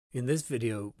In this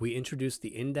video, we introduce the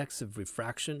index of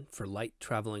refraction for light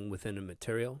traveling within a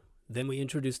material. Then we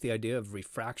introduce the idea of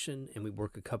refraction and we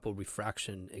work a couple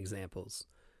refraction examples.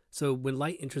 So when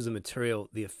light enters a material,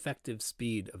 the effective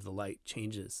speed of the light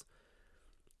changes.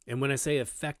 And when I say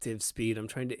effective speed, I'm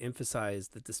trying to emphasize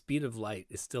that the speed of light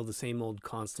is still the same old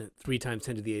constant 3 times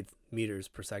 10 to the 8th meters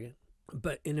per second.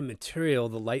 But in a material,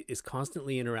 the light is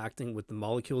constantly interacting with the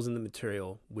molecules in the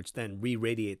material, which then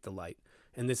re-radiate the light.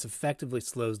 And this effectively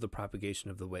slows the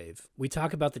propagation of the wave. We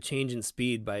talk about the change in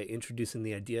speed by introducing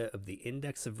the idea of the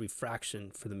index of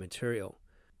refraction for the material.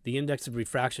 The index of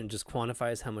refraction just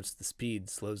quantifies how much the speed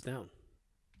slows down.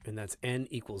 And that's n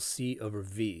equals c over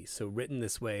v. So written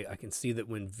this way, I can see that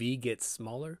when v gets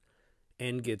smaller,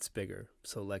 n gets bigger.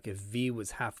 So like if v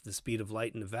was half the speed of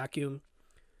light in a vacuum,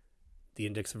 the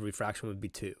index of refraction would be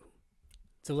 2.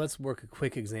 So let's work a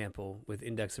quick example with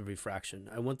index of refraction.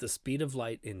 I want the speed of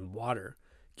light in water,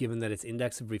 given that its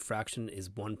index of refraction is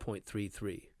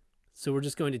 1.33. So we're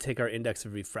just going to take our index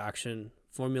of refraction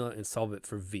formula and solve it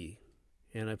for v.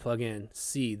 And I plug in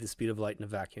c, the speed of light in a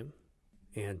vacuum,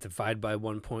 and divide by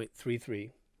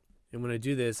 1.33. And when I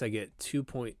do this, I get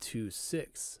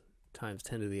 2.26 times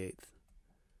 10 to the 8th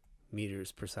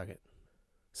meters per second.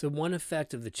 So one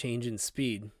effect of the change in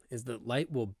speed is that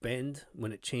light will bend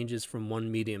when it changes from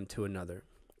one medium to another.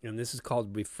 And this is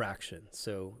called refraction.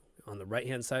 So on the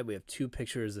right-hand side, we have two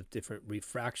pictures of different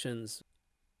refractions.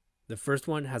 The first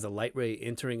one has a light ray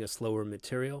entering a slower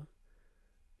material.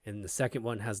 And the second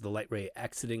one has the light ray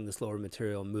exiting the slower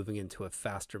material, moving into a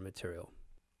faster material.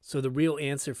 So the real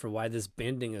answer for why this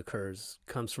bending occurs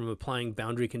comes from applying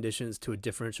boundary conditions to a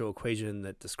differential equation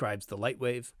that describes the light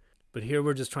wave. But here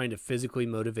we're just trying to physically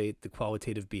motivate the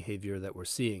qualitative behavior that we're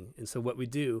seeing. And so what we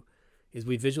do is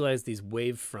we visualize these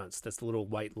wave fronts, that's the little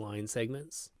white line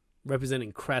segments,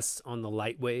 representing crests on the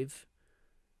light wave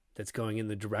that's going in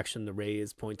the direction the ray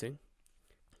is pointing.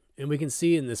 And we can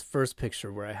see in this first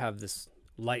picture where I have this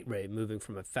light ray moving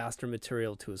from a faster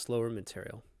material to a slower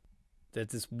material,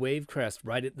 that this wave crest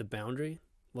right at the boundary,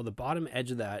 well, the bottom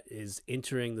edge of that is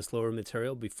entering the slower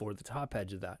material before the top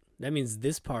edge of that. That means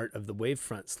this part of the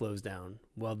wavefront slows down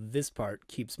while this part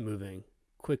keeps moving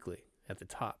quickly at the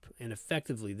top. And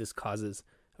effectively, this causes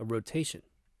a rotation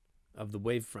of the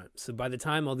wavefront. So by the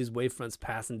time all these wavefronts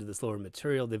pass into the slower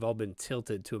material, they've all been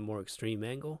tilted to a more extreme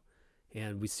angle.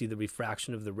 And we see the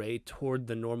refraction of the ray toward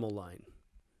the normal line.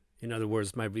 In other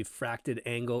words, my refracted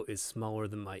angle is smaller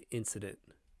than my incident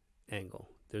angle.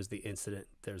 There's the incident,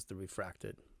 there's the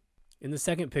refracted. In the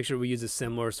second picture, we use a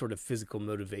similar sort of physical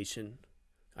motivation.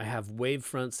 I have wave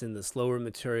fronts in the slower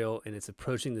material, and it's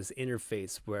approaching this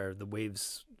interface where the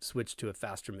waves switch to a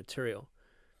faster material.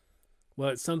 Well,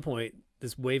 at some point,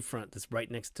 this wave front that's right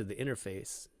next to the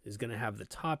interface is going to have the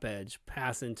top edge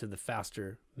pass into the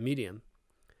faster medium,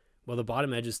 while the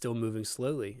bottom edge is still moving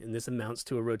slowly, and this amounts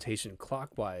to a rotation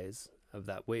clockwise of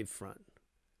that wave front.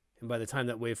 And by the time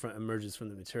that wave front emerges from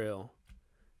the material,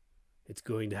 it's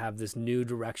going to have this new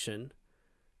direction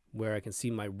where I can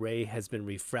see my ray has been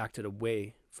refracted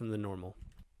away from the normal.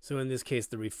 So in this case,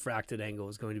 the refracted angle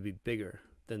is going to be bigger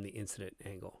than the incident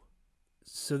angle.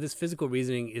 So this physical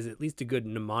reasoning is at least a good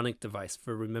mnemonic device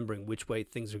for remembering which way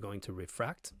things are going to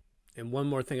refract. And one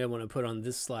more thing I want to put on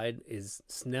this slide is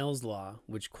Snell's law,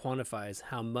 which quantifies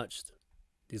how much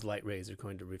these light rays are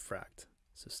going to refract.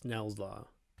 So Snell's law.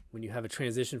 When you have a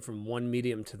transition from one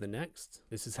medium to the next,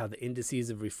 this is how the indices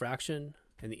of refraction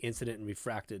and the incident and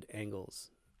refracted angles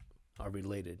are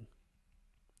related.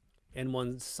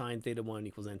 N1 sine theta 1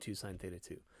 equals N2 sine theta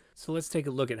 2. So let's take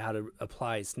a look at how to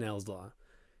apply Snell's law.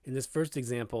 In this first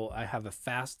example, I have a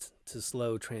fast to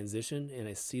slow transition, and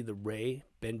I see the ray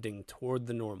bending toward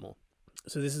the normal.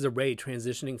 So this is a ray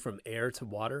transitioning from air to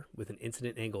water with an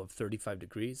incident angle of 35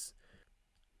 degrees.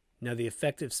 Now the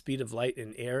effective speed of light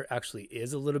in air actually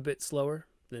is a little bit slower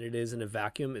than it is in a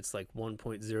vacuum. It's like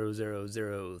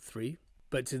 1.0003.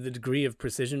 But to the degree of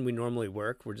precision we normally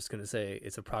work, we're just going to say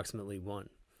it's approximately 1.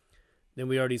 Then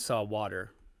we already saw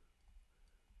water.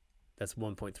 That's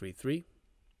 1.33.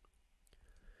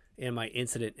 And my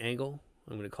incident angle,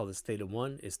 I'm going to call this theta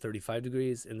 1, is 35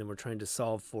 degrees. And then we're trying to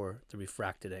solve for the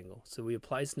refracted angle. So we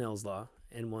apply Snell's law.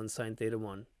 N1 sine theta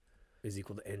 1 is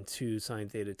equal to N2 sine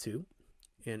theta 2.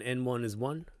 And N1 is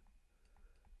 1,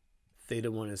 theta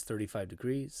 1 is 35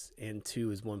 degrees,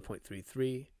 N2 is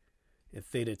 1.33, and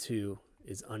theta 2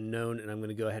 is unknown, and I'm going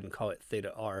to go ahead and call it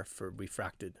theta r for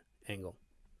refracted angle.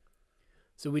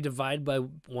 So we divide by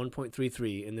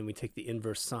 1.33, and then we take the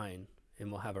inverse sine,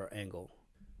 and we'll have our angle.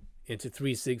 And to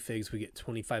 3 sig figs, we get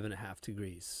 25.5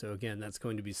 degrees. So again, that's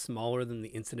going to be smaller than the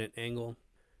incident angle,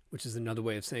 which is another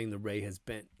way of saying the ray has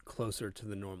bent closer to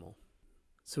the normal.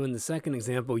 So in the second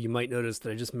example, you might notice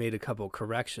that I just made a couple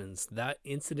corrections. That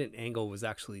incident angle was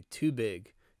actually too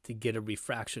big to get a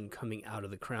refraction coming out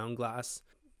of the crown glass,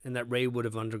 and that ray would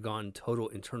have undergone total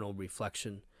internal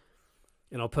reflection.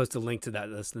 And I'll post a link to that.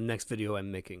 That's the next video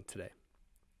I'm making today.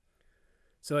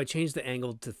 So I changed the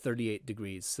angle to 38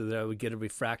 degrees so that I would get a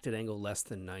refracted angle less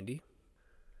than 90.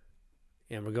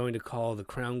 And we're going to call the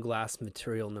crown glass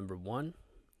material number 1,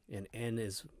 and N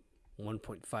is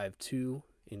 1.52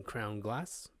 in crown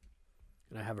glass.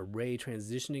 And I have a ray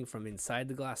transitioning from inside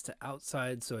the glass to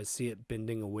outside, so I see it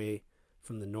bending away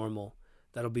from the normal.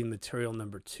 That'll be material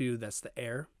number 2, that's the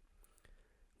air,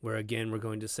 where again we're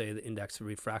going to say the index of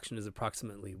refraction is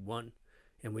approximately 1,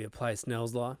 and we apply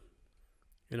Snell's law.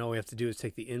 And all we have to do is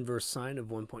take the inverse sine of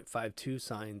 1.52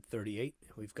 sine 38,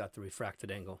 and we've got the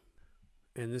refracted angle.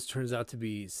 And this turns out to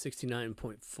be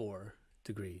 69.4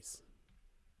 degrees.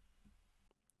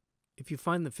 If you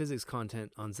find the physics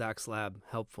content on Zach's Lab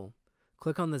helpful,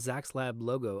 click on the Zach's Lab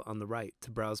logo on the right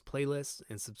to browse playlists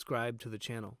and subscribe to the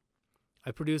channel.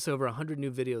 I produce over 100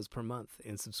 new videos per month,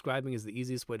 and subscribing is the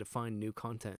easiest way to find new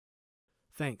content.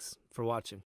 Thanks for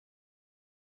watching.